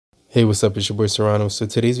Hey, what's up? It's your boy Serrano. So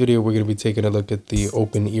today's video, we're going to be taking a look at the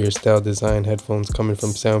open ear style design headphones coming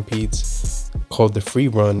from SoundPEATS called the Free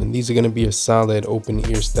Run. And these are going to be a solid open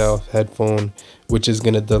ear style headphone, which is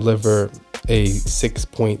going to deliver a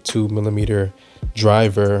 6.2 millimeter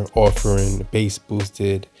driver offering bass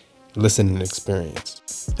boosted listening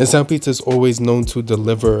experience. And SoundPEATS is always known to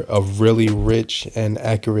deliver a really rich and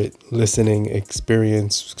accurate listening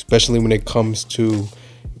experience, especially when it comes to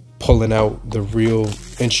pulling out the real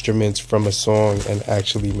instruments from a song and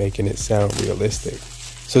actually making it sound realistic.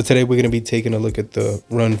 So today we're going to be taking a look at the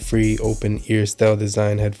RunFree open ear style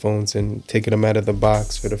design headphones and taking them out of the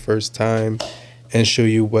box for the first time and show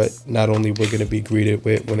you what not only we're going to be greeted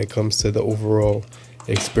with when it comes to the overall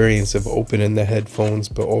experience of opening the headphones,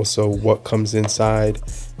 but also what comes inside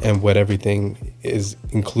and what everything is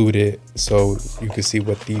included, so you can see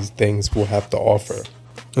what these things will have to offer.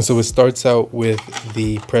 And so it starts out with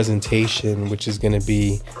the presentation, which is going to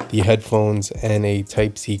be the headphones and a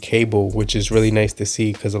Type-C cable, which is really nice to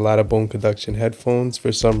see because a lot of bone conduction headphones,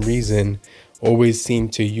 for some reason, always seem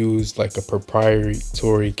to use like a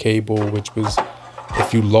proprietary cable, which was,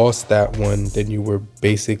 if you lost that one, then you were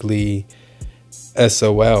basically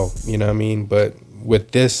SOL, you know what I mean? But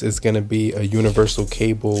with this, it's going to be a universal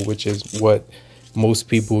cable, which is what most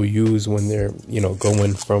people use when they're,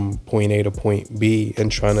 going from point A to point B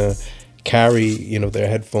and trying to carry, their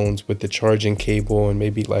headphones with the charging cable and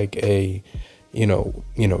maybe like a,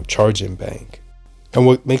 charging bank. And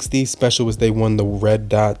what makes these special is they won the Red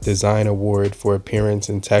Dot Design Award for appearance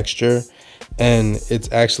and texture. And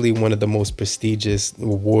it's actually one of the most prestigious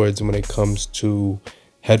awards when it comes to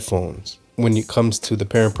headphones. When it comes to the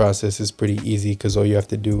pairing process, it's pretty easy because all you have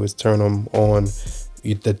to do is turn them on.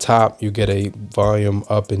 At the top, you get a volume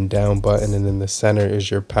up and down button, and in the center is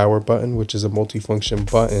your power button, which is a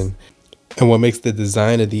multifunction button. And what makes the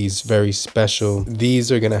design of these very special,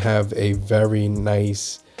 these are going to have a very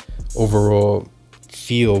nice overall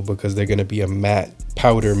feel because they're going to be a matte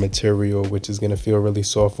powder material, which is going to feel really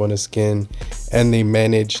soft on the skin. And they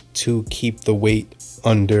manage to keep the weight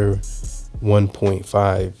under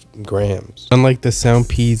 1.5 grams. Unlike the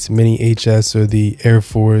SoundPEATS Mini HS or the Air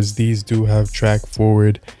 4s, these do have track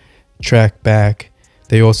forward, track back.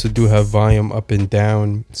 They also do have volume up and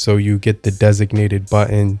down, so you get the designated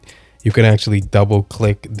button. You can actually double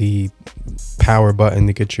click the power button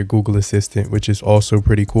to get your Google Assistant, which is also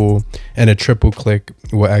pretty cool. And a triple click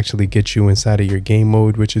will actually get you inside of your game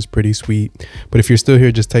mode, which is pretty sweet. But if you're still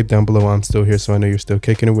here, just type down below I'm still here, so I know you're still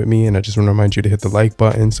kicking it with me. And I just want to remind you to hit the like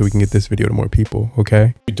button so we can get this video to more people,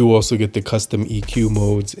 okay? You do also get the custom EQ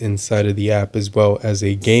modes inside of the app, as well as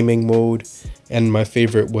a gaming mode. And my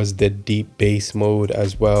favorite was the deep bass mode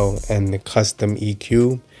as well, and the custom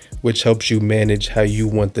EQ, which helps you manage how you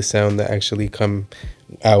want the sound to actually come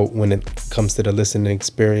out when it comes to the listening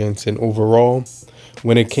experience. And overall,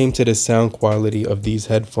 when it came to the sound quality of these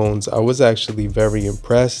headphones, I was actually very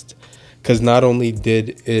impressed because not only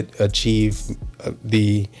did it achieve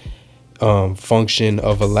the function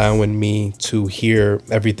of allowing me to hear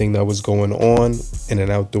everything that was going on in an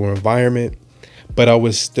outdoor environment, but I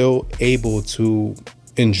was still able to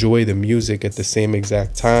enjoy the music at the same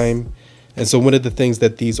exact time. And so one of the things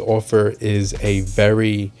that these offer is a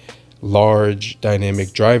very large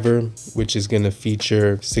dynamic driver, which is going to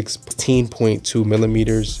feature 16.2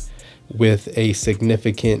 millimeters with a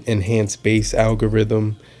significant enhanced bass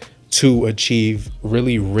algorithm to achieve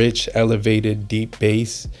really rich, elevated, deep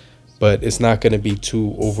bass, but it's not going to be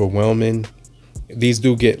too overwhelming. These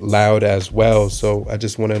do get loud as well, so I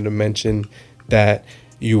just wanted to mention that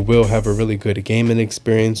you will have a really good gaming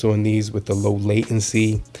experience on these with the low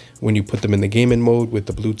latency when you put them in the gaming mode with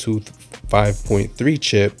the Bluetooth 5.3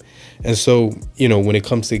 chip. And so, when it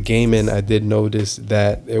comes to gaming, I did notice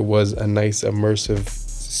that it was a nice immersive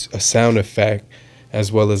sound effect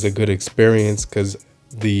as well as a good experience because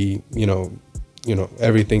the,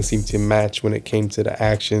 everything seemed to match when it came to the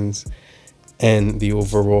actions and the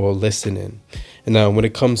overall listening. And now when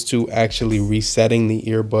it comes to actually resetting the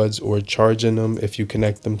earbuds or charging them, if you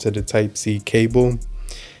connect them to the Type-C cable,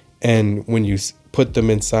 and when you put them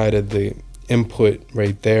inside of the input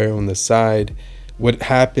right there on the side, what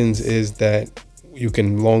happens is that you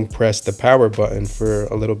can long press the power button for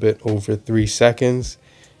a little bit over 3 seconds,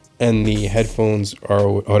 and the headphones are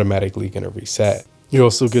automatically going to reset. You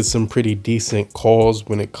also get some pretty decent calls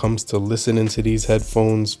when it comes to listening to these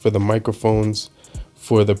headphones for the microphones,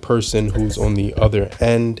 for the person who's on the other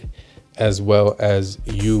end, as well as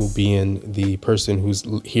you being the person who's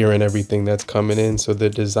hearing everything that's coming in. So they're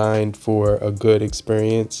designed for a good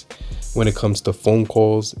experience when it comes to phone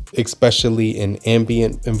calls, especially in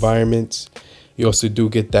ambient environments. You also do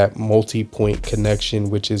get that multi-point connection,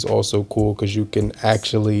 which is also cool because you can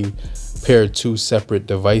actually pair two separate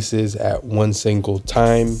devices at one single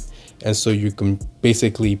time. And so you can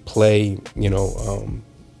basically play,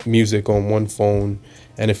 music on one phone.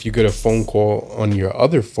 And if you get a phone call on your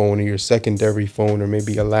other phone or your secondary phone or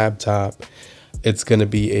maybe a laptop, it's going to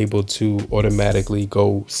be able to automatically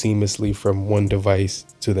go seamlessly from one device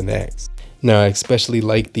to the next. Now, I especially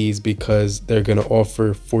like these because they're going to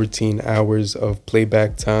offer 14 hours of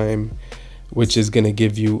playback time, which is going to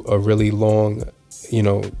give you a really long,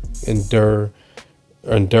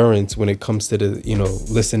 endurance when it comes to the,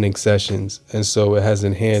 listening sessions. And so it has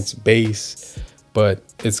enhanced bass, but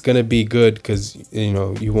it's going to be good because,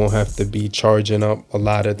 you won't have to be charging up a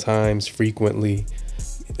lot of times frequently.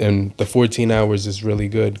 And the 14 hours is really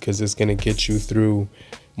good because it's going to get you through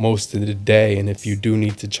most of the day. And if you do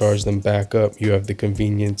need to charge them back up, you have the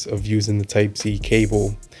convenience of using the Type-C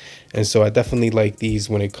cable. And so I definitely like these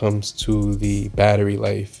when it comes to the battery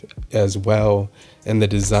life as well. And the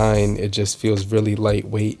design, it just feels really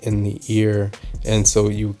lightweight in the ear. And so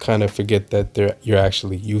you kind of forget that you're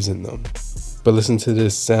actually using them. But listen to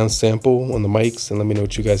this sound sample on the mics and let me know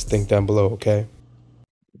what you guys think down below, okay?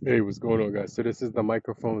 Hey, what's going on, guys? So this is the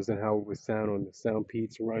microphones and how it would sound on the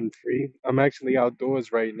SoundPEATS RunFree. I'm actually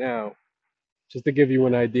outdoors right now, just to give you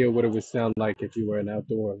an idea what it would sound like if you were in an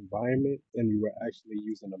outdoor environment and you were actually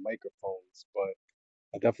using the microphones. But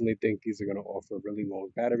I definitely think these are going to offer really long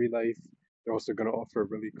battery life. They're also going to offer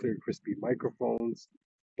really clear, crispy microphones.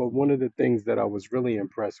 But one of the things that I was really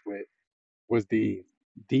impressed with was the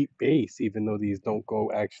deep bass. Even though these don't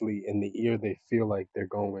go actually in the ear, they feel like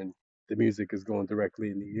the music is going directly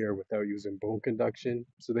in the ear without using bone conduction.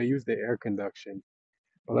 So they use the air conduction.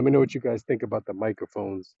 But let me know what you guys think about the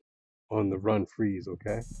microphones on the RunFrees,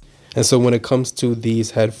 okay? And so when it comes to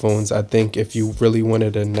these headphones, I think if you really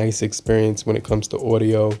wanted a nice experience when it comes to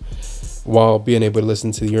audio while being able to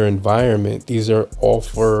listen to your environment, these are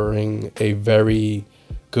offering a very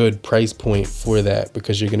good price point for that,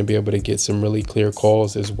 because you're going to be able to get some really clear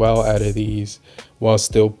calls as well out of these while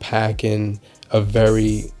still packing a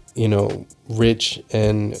very rich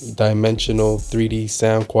and dimensional 3D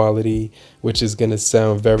sound quality, which is going to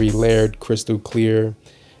sound very layered, crystal clear.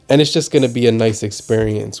 And it's just going to be a nice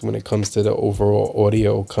experience when it comes to the overall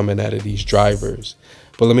audio coming out of these drivers.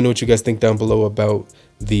 But let me know what you guys think down below about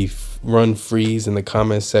the RunFrees in the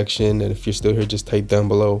comment section. And if you're still here, just type down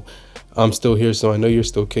below. I'm still here, so I know you're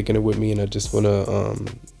still kicking it with me. And I just want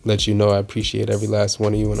to let you know I appreciate every last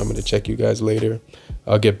one of you. And I'm going to check you guys later.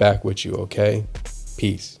 I'll get back with you, okay?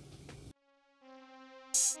 Peace.